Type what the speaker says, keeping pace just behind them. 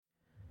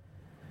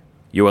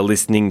You are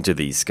listening to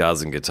the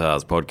Scars and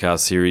Guitars podcast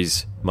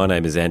series. My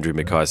name is Andrew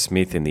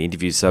Mackay-Smith, and the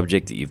interview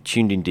subject that you've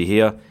tuned in to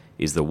hear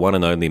is the one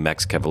and only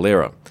Max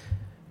Cavalera.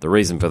 The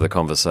reason for the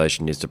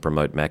conversation is to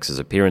promote Max's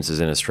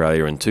appearances in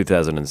Australia in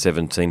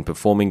 2017,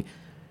 performing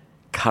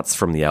cuts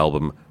from the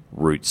album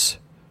Roots,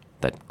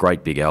 that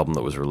great big album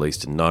that was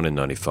released in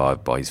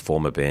 1995 by his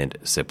former band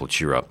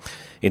Sepultura.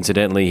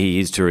 Incidentally, he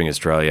is touring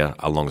Australia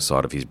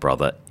alongside of his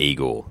brother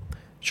Igor.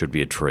 Should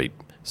be a treat.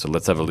 So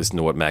let's have a listen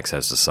to what Max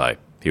has to say.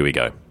 Here we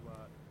go.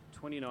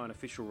 29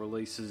 official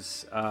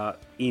releases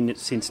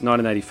since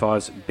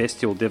 1985's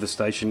Bestial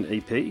Devastation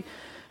EP.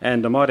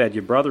 And I might add,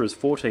 your brother is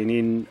 14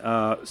 in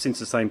since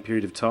the same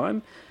period of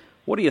time.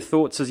 What are your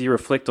thoughts as you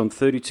reflect on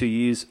 32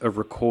 years of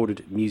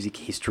recorded music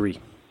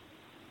history?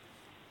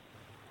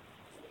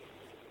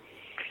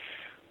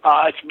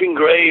 It's been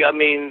great. I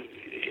mean,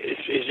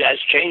 it has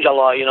changed a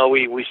lot. You know,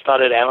 we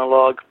started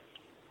analog,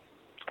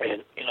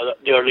 and, you know,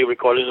 the early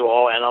recordings were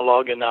all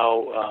analog, and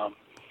now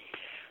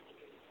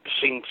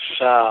since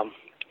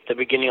the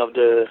beginning of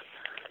the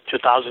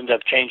 2000s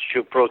have changed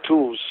to Pro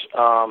Tools.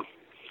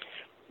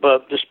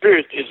 But the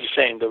spirit is the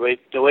same.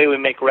 The way we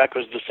make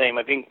records is the same.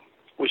 I think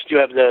we still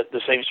have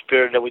the same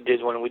spirit that we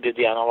did when we did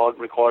the analog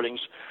recordings,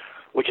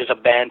 which is a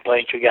band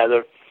playing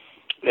together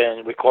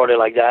and recorded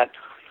like that.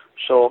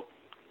 So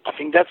I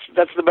think that's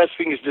the best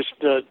thing, is just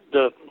the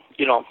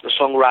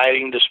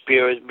songwriting, the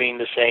spirit being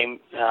the same.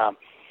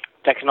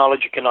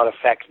 Technology cannot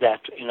affect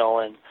that, you know.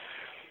 And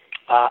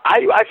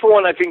I for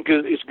one, I think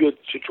it's good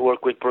to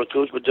work with Pro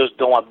Tools, but just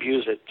don't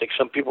abuse it. Like,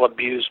 some people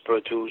abuse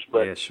Pro Tools,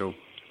 but yeah, sure.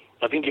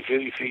 I think if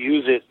you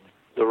use it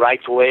the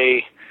right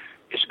way,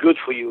 it's good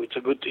for you. It's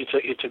a good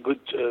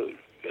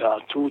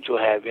tool to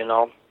have, you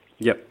know.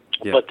 Yep.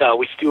 But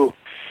we still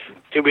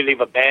believe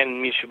a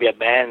band needs to be a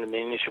band. I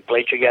mean, it needs to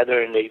play together,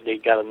 and they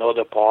got to know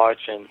their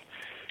parts, and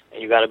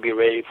you got to be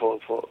ready for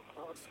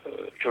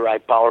to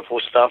write powerful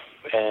stuff,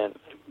 and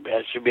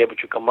to be able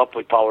to come up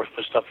with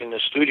powerful stuff in the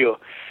studio.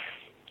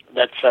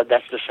 That's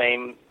the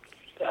same.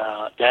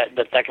 That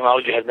the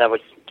technology has never,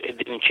 it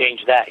didn't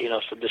change that, you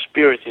know. So the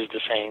spirit is the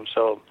same.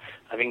 So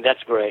I think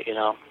that's great, you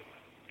know.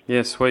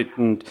 Yeah, sweet.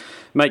 And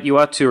mate, you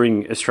are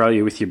touring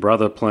Australia with your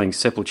brother, playing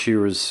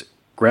Sepultura's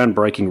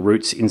groundbreaking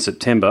Roots in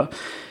September.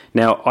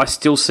 Now, I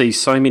still see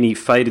so many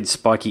faded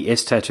spiky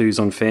S tattoos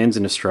on fans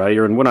in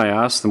Australia, and when I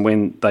ask them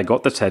when they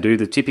got the tattoo,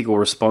 the typical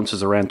response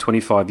is around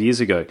 25 years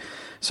ago.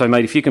 So,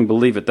 mate, if you can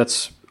believe it,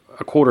 that's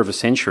a quarter of a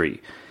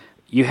century.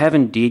 You have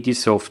endeared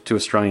yourself to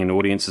Australian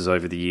audiences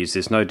over the years,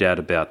 there's no doubt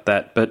about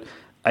that, but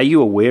are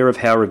you aware of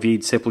how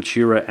revered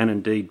Sepultura, and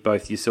indeed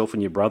both yourself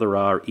and your brother,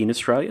 are in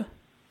Australia?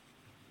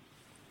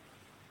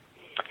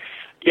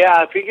 Yeah,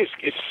 I think it's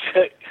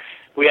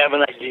we have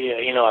an idea,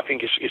 you know. I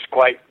think it's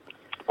quite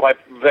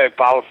very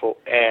powerful,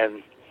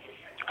 and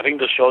I think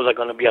the shows are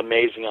going to be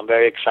amazing. I'm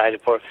very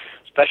excited for,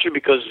 especially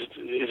because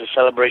it's a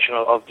celebration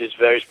of this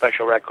very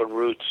special record,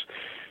 Roots.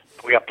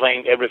 We are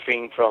playing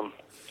everything from,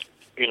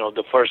 you know,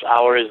 the first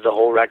hour is the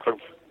whole record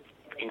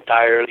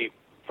entirely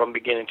from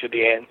beginning to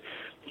the end,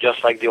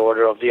 just like the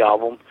order of the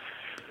album.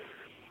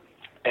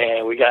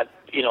 And we got,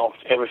 you know,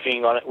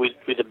 everything on it with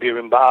the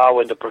berimbau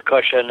and the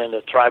percussion and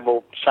the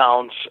tribal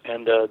sounds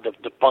and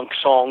the punk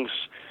songs,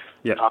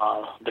 yeah.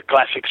 The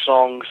classic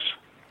songs.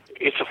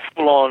 It's a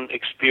full-on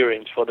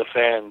experience for the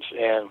fans.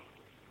 And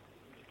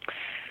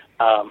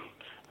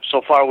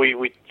so far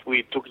we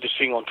took this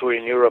thing on tour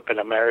in Europe and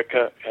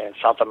America and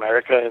South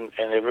America, and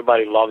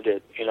everybody loved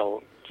it. You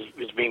know,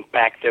 it's being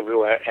packed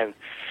everywhere, and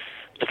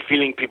the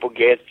feeling people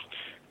get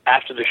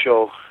after the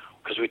show,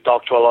 because we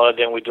talk to a lot of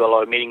them, we do a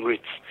lot of meet and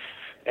greets,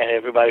 and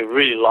everybody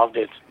really loved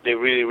it. They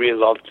really, really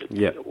loved it.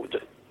 Yeah.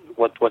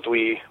 What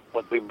we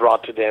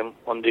brought to them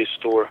on this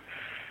tour.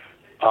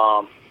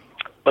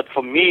 But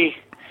for me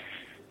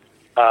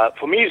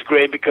it's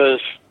great, because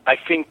I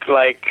think,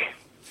 like,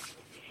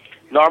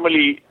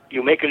 normally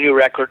you make a new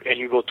record and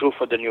you go tour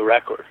for the new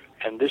record,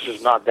 and this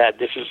is not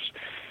that.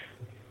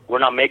 We're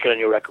not making a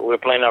new record. We're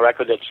playing a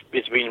record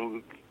it's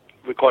been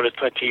recorded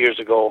 20 years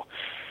ago,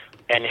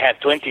 and it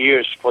had 20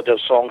 years for the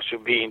songs to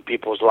be in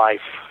people's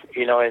life,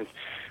 you know, and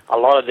a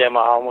lot of them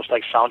are almost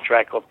like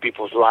soundtrack of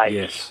people's lives.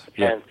 Yes.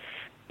 Yeah. And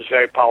it's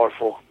very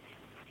powerful.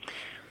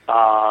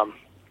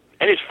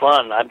 And it's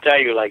fun. I'm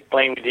telling you, like,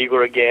 playing with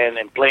Igor again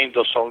and playing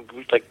those songs,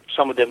 like,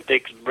 some of them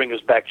bring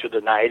us back to the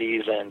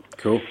 90s, and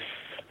cool.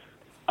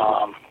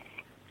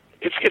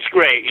 It's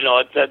great, you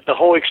know. The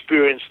whole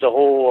experience, the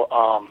whole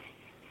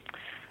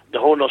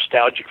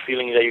nostalgic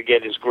feeling that you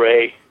get is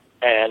great.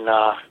 And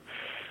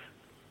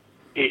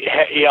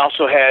he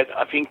also had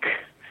a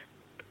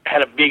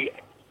big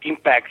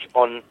impact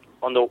on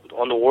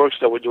the works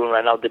that we're doing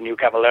right now. The new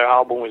Cavalera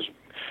album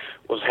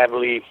was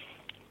heavily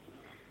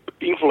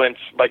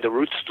influenced by the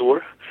Roots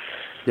tour.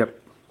 Yep.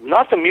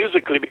 Not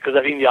musically, because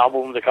I think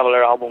the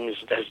Cavalera album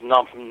has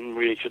nothing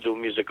really to do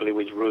musically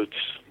with Roots,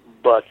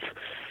 but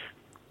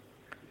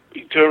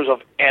in terms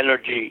of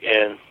energy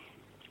and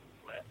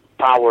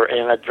power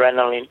and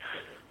adrenaline,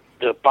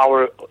 the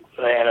power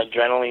and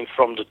adrenaline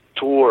from the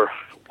tour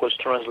was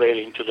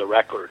translated into the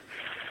record.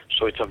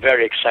 So it's a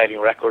very exciting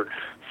record.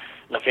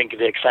 And I think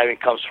the excitement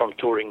comes from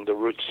touring the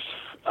Roots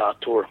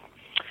tour.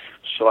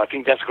 So I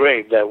think that's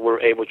great that we're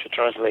able to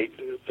translate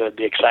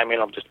the excitement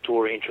of the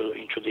tour into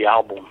the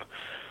album.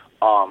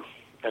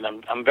 And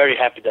I'm very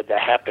happy that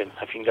happened.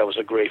 I think that was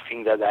a great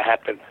thing that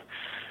happened.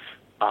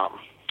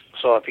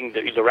 So I think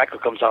the record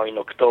comes out in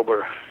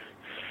October,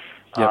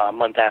 a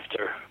month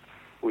after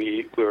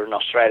we were in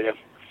Australia.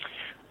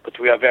 But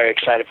we are very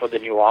excited for the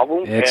new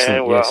album. Excellent,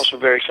 and we're yes. also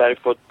very excited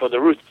for the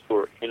Roots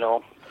tour,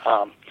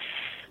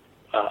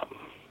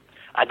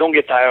 I don't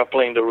get tired of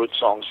playing the Roots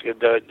songs.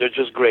 They're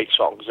just great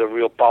songs. They're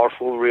real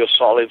powerful, real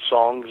solid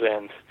songs,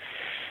 and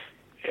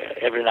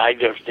every night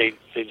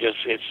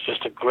it's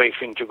just a great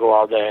thing to go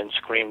out there and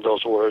scream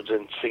those words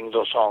and sing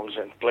those songs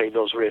and play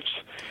those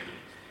riffs.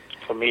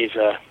 For me,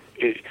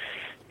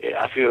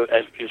 I feel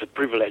it's a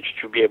privilege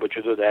to be able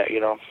to do that,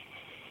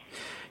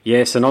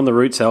 Yes, and on the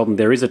Roots album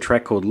there is a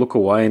track called Look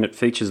Away, and it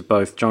features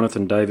both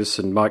Jonathan Davis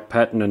and Mike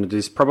Patton, and it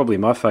is probably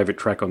my favourite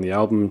track on the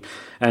album.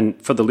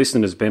 And for the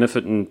listeners'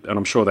 benefit, and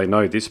I'm sure they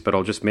know this, but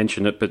I'll just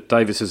mention it, but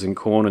Davis is in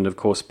Korn, and of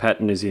course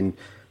Patton is in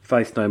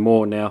Faith No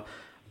More. Now,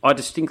 I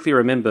distinctly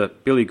remember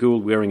Billy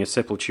Gould wearing a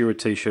Sepultura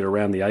t-shirt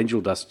around the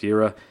Angel Dust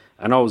era,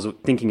 and I was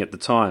thinking at the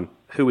time,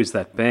 who is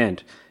that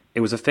band?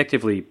 It was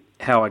effectively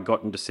how I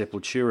got into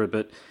Sepultura,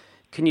 but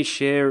can you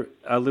share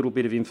a little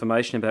bit of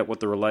information about what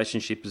the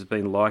relationship has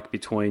been like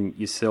between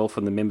yourself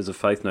and the members of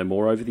Faith No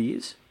More over the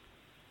years?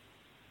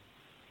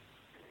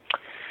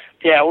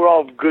 Yeah, we're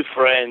all good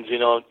friends,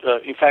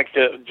 in fact,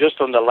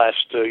 just on the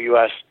last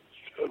U.S.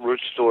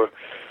 Roots tour,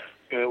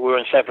 we were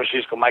in San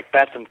Francisco. Mike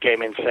Patton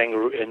came and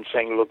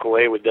sang "Look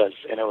Away" with us,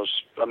 and it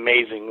was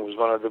amazing. It was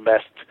one of the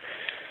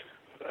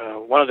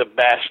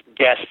best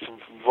guest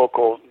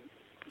vocal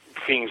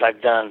things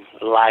I've done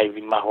live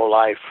in my whole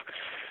life.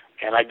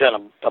 And I've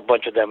done a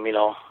bunch of them,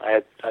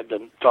 I've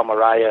done Tom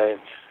Araya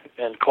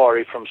and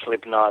Corey from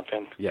Slipknot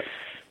and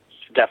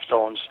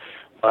Deftones.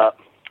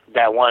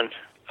 That one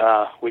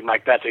with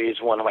Mike Patton is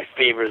one of my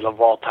favorites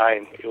of all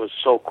time. It was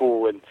so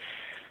cool and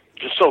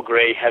just so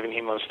great having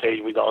him on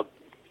stage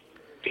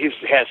he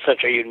has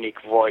such a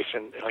unique voice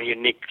and a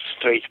unique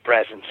stage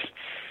presence.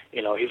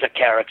 He's a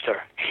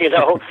character,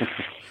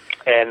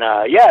 And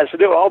so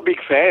they were all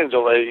big fans.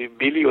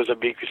 Billy was a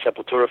big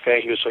Sepultura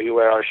fan. So he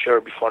wore our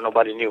shirt before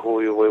nobody knew who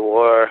we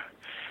were.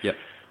 Yep.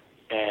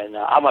 And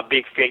I'm a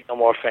big Faith No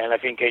More fan. I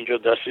think Angel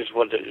Dust is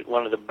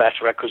one of the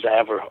best records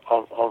ever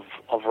of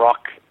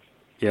rock.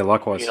 Yeah,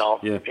 likewise.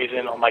 It's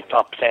in on my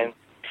top 10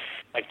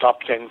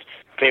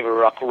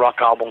 favorite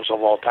rock albums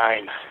of all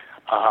time.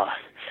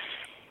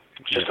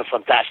 Just a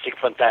fantastic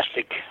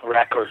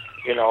record.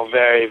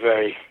 Very,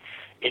 very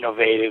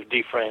innovative,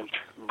 different,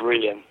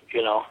 brilliant.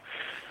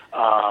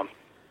 And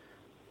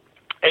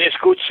it's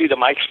cool to see the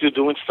Mike still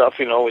doing stuff,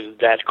 with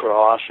Dead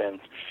Cross and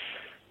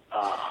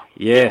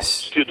yes,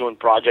 still doing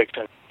projects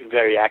and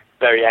very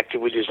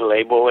active with his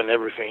label and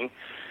everything.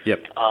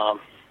 Yep.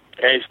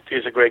 And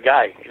he's a great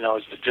guy,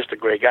 he's just a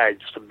great guy,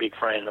 just a big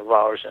friend of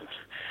ours, and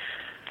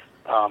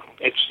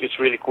it's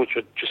really cool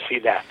to see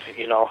that,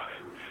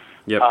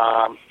 Yep.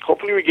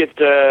 Hopefully we get,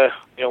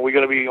 we're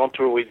going to be on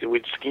tour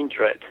with Skin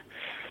Tread.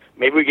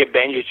 Maybe we get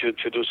Benji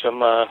to do some.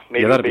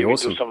 Maybe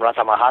awesome. Do some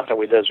Rata Mahata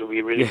with us. Would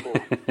be really cool.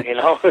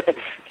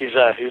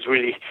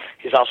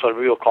 He's also a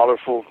real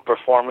colorful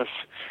performance.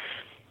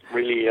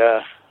 Really,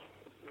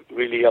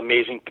 really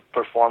amazing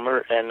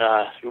performer, and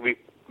it would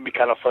be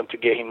kind of fun to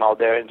get him out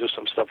there and do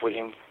some stuff with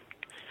him.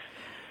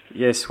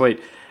 Yeah, sweet.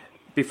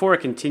 Before I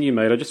continue,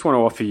 mate, I just want to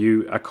offer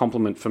you a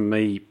compliment from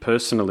me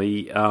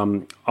personally.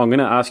 I'm going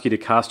to ask you to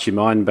cast your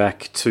mind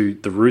back to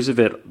the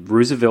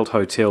Roosevelt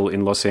Hotel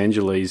in Los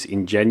Angeles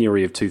in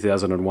January of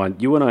 2001.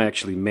 You and I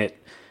actually met,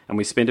 and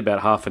we spent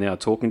about half an hour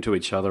talking to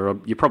each other.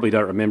 You probably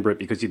don't remember it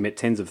because you've met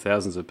tens of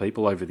thousands of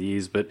people over the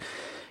years, but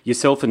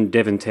yourself and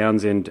Devin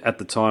Townsend at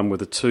the time were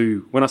the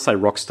two, when I say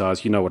rock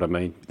stars, you know what I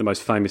mean, the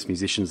most famous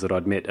musicians that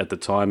I'd met at the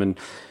time, and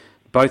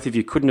both of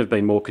you couldn't have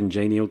been more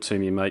congenial to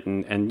me, mate,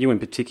 and you in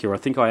particular. I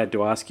think I had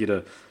to ask you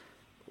to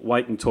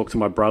wait and talk to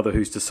my brother,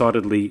 who's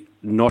decidedly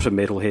not a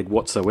metalhead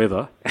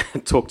whatsoever,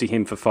 and talk to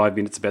him for 5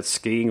 minutes about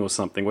skiing or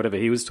something, whatever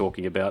he was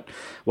talking about,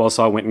 whilst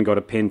I went and got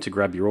a pen to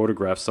grab your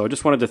autograph. So I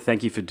just wanted to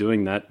thank you for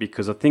doing that,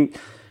 because I think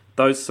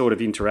those sort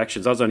of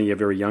interactions, I was only a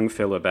very young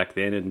fella back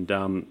then,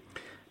 and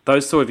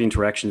those sort of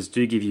interactions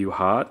do give you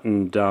heart,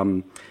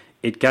 and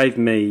it gave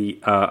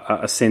me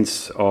a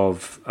sense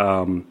of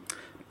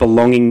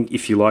belonging,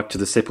 if you like, to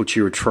the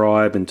Sepultura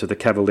tribe and to the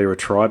Cavalera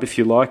tribe, if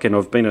you like, and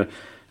I've been a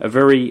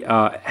very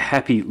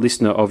happy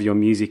listener of your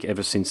music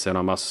ever since then,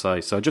 I must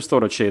say. So I just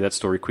thought I'd share that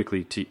story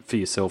quickly for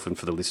yourself and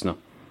for the listener.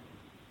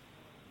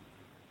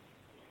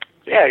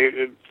 Yeah,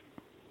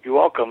 you're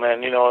welcome,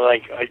 man.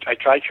 I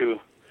try to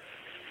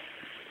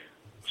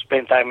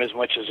spend time as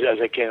much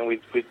as I can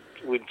with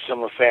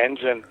some of fans,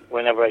 and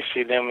whenever I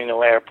see them,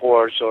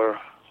 airports or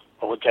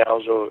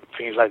hotels or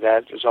things like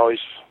that, it's always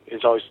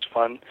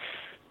fun.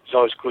 It's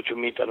always cool to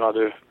meet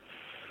another,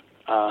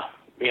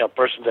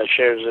 person that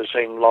shares the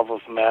same love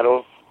of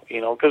metal.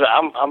 Because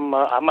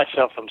I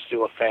myself, I'm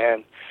still a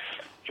fan,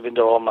 even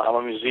though I'm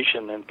a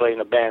musician and play in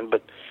a band.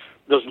 But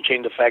doesn't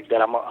change the fact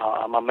that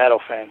I'm a metal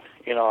fan.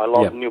 You know, I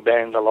love new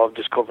bands. I love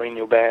discovering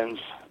new bands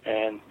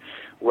and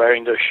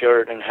wearing their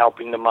shirt and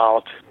helping them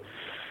out.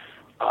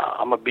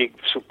 I'm a big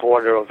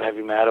supporter of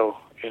heavy metal.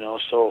 You know,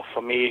 so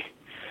for me,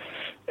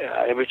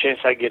 every chance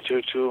I get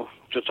to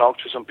talk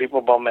to some people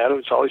about metal,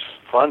 it's always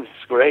fun.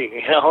 It's great.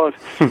 You know,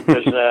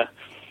 there's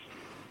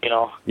you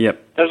know,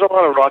 there's a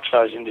lot of rock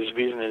stars in this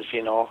business.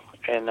 You know.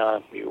 And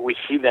we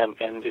see them,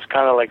 and it's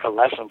kind of like a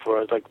lesson for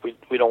us. Like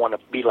we don't want to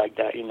be like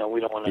that, you know. We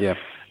don't want to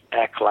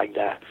act like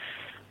that,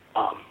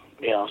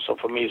 you know. So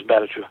for me, it's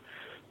better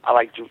I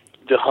like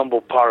the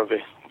humble part of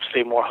it.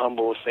 Stay more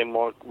humble, stay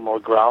more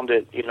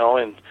grounded, you know,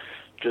 and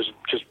just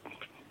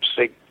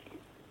stay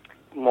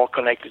more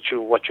connected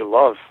to what you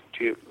love,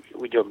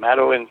 with your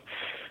metal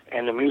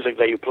and the music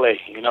that you play.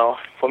 You know,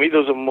 for me,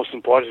 those are the most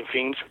important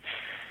things.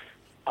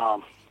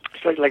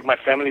 It's like my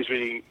family is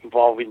really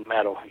involved in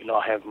metal. You know,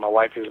 I have my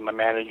wife is my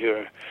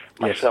manager.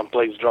 My son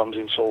plays drums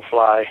in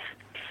Soulfly.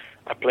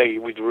 I play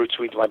with Roots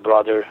with my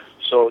brother.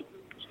 So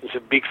it's a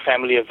big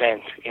family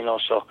event, you know.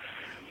 So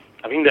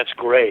I think that's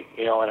great,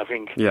 you know. And I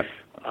think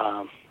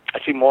I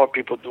see more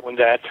people doing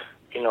that,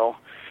 you know.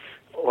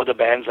 Other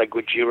bands like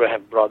Gojira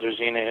have brothers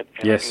in it,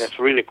 and I think that's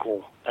really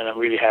cool. And I'm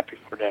really happy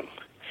for them.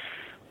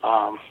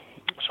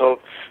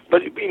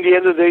 But in the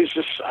end of the day, it's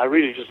just I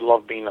really just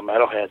love being a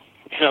metalhead.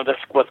 You know,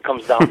 that's what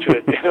comes down to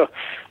it. You know,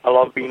 I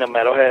love being a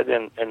metalhead,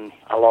 and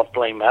I love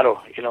playing metal.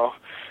 You know,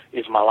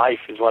 it's my life.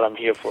 It's what I'm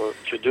here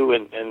to do,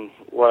 and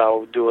what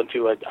I'll do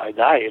until I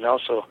die. You know,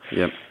 so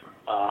you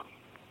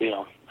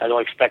know, I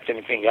don't expect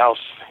anything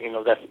else. You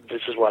know, that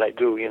this is what I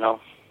do. You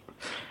know.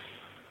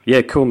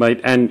 Yeah, cool,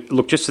 mate. And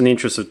look, just in the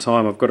interest of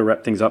time, I've got to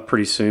wrap things up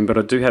pretty soon, but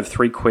I do have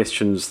 3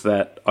 questions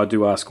that I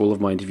do ask all of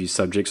my interview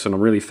subjects, and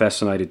I'm really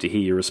fascinated to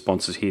hear your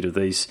responses here to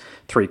these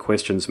 3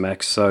 questions,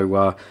 Max.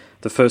 So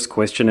the first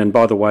question, and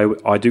by the way,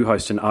 I do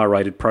host an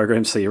R-rated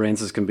program, so your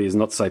answers can be as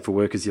not safe for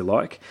work as you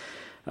like.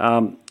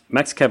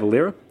 Max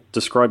Cavalera,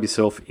 describe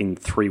yourself in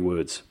 3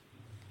 words.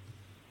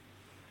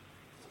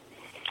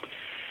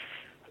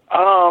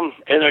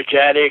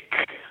 Energetic,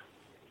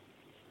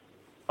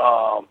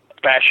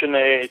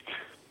 passionate,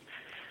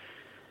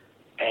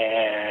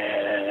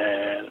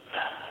 and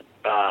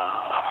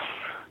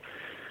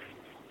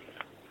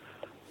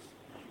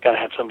gotta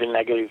have something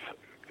negative.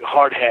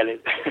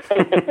 Hard-headed.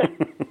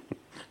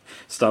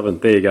 Stubborn.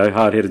 There you go.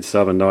 Hard-headed,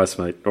 stubborn. Nice,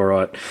 mate. All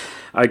right.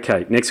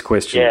 Okay, next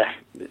question. Yeah.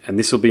 And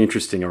this will be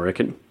interesting, I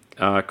reckon,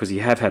 because you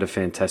have had a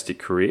fantastic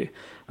career.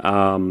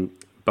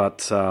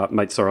 But,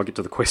 mate, sorry, I'll get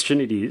to the question.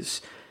 It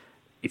is,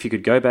 if you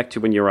could go back to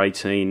when you were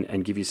 18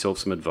 and give yourself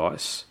some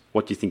advice,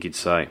 what do you think you'd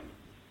say?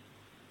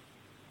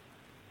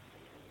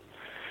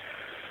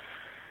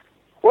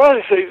 Well,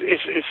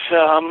 it's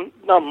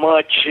not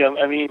much.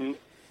 I mean,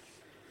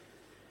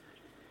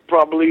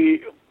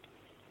 probably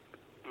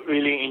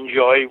really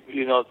enjoy,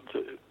 you know,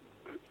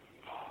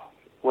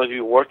 what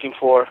you're working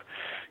for.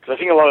 Because I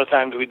think a lot of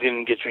times we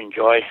didn't get to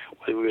enjoy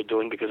what we were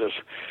doing because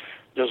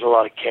there's a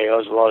lot of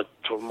chaos, a lot of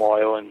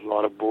turmoil, and a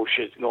lot of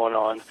bullshit going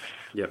on.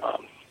 Yep.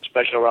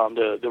 Especially around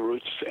the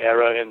Roots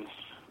era and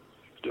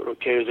the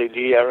Chaos AD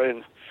era,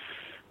 and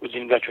we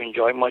didn't get to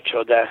enjoy much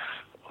of that,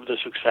 of the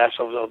success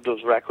of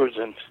those records.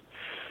 And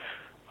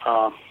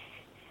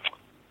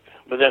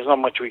but there's not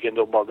much we can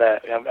do about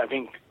that. I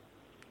think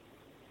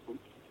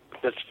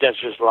that's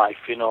just life,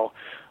 you know.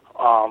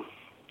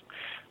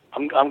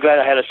 I'm glad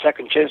I had a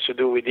second chance to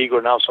do it with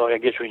Igor now, so I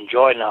get to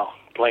enjoy now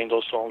playing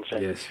those songs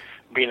and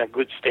be in a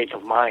good state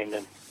of mind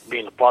and be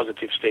in a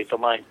positive state of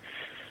mind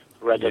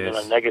rather than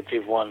a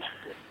negative one,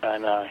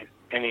 and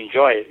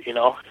enjoy it, you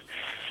know.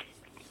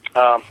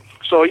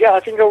 So yeah, I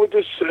think I would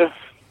just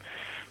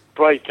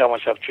probably tell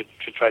myself to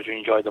try to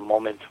enjoy the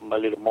moment a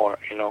little more,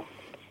 you know.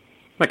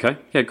 Okay,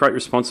 yeah, great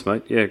response,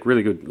 mate. Yeah,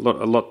 really good. A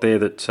lot there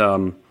that,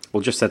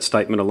 well, just that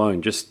statement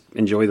alone, just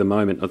enjoy the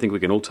moment. I think we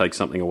can all take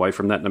something away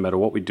from that no matter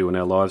what we do in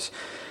our lives.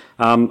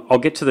 I'll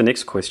get to the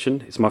next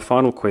question. It's my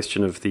final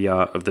question of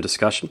the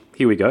discussion.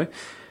 Here we go.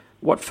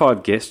 What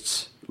 5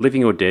 guests,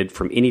 living or dead,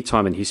 from any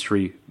time in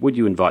history, would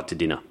you invite to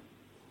dinner?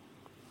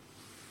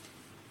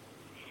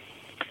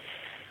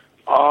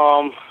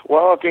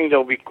 Well, I think that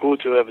would be cool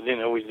to have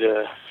dinner with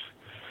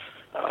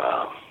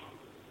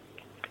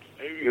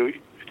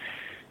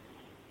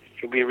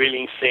it'd be really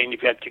insane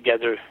if you had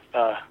together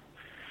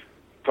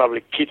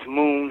probably Keith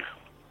Moon,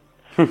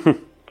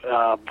 Sid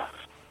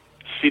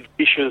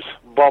Vicious,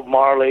 Bob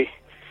Marley,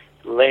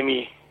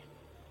 Lemmy,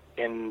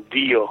 and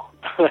Dio.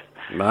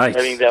 Nice. I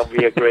think that would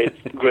be a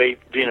great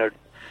dinner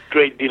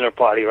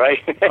party, right?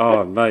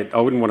 Oh, mate,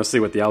 I wouldn't want to see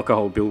what the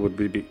alcohol bill would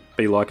be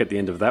like at the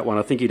end of that one.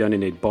 I think you'd only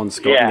need Bon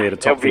Scott in there to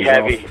top things off.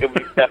 Yeah, it'll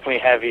be definitely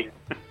heavy.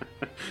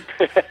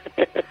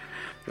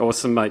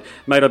 Awesome, mate.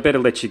 Mate, I better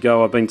let you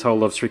go. I've been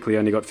told I've strictly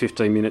only got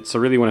 15 minutes. I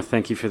really want to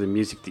thank you for the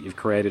music that you've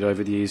created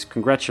over the years.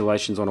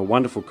 Congratulations on a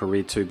wonderful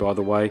career too, by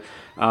the way.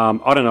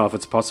 I don't know if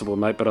it's possible,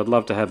 mate, but I'd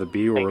love to have a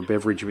beer or a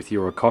beverage with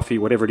you or a coffee,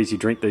 whatever it is you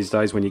drink these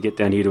days when you get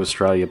down here to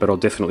Australia, but I'll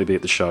definitely be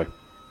at the show.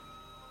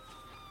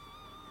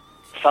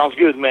 Sounds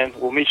good, man.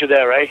 We'll meet you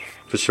there, right?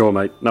 For sure,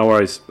 mate. No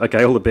worries.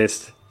 Okay, all the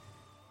best.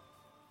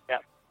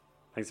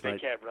 Thanks, mate.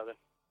 Take care, brother.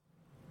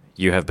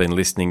 You have been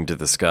listening to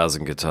the Scars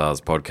and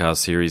Guitars podcast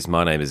series.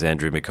 My name is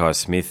Andrew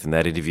Mackay-Smith, and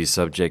that interview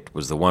subject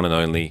was the one and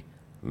only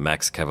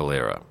Max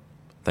Cavalera.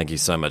 Thank you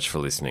so much for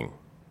listening.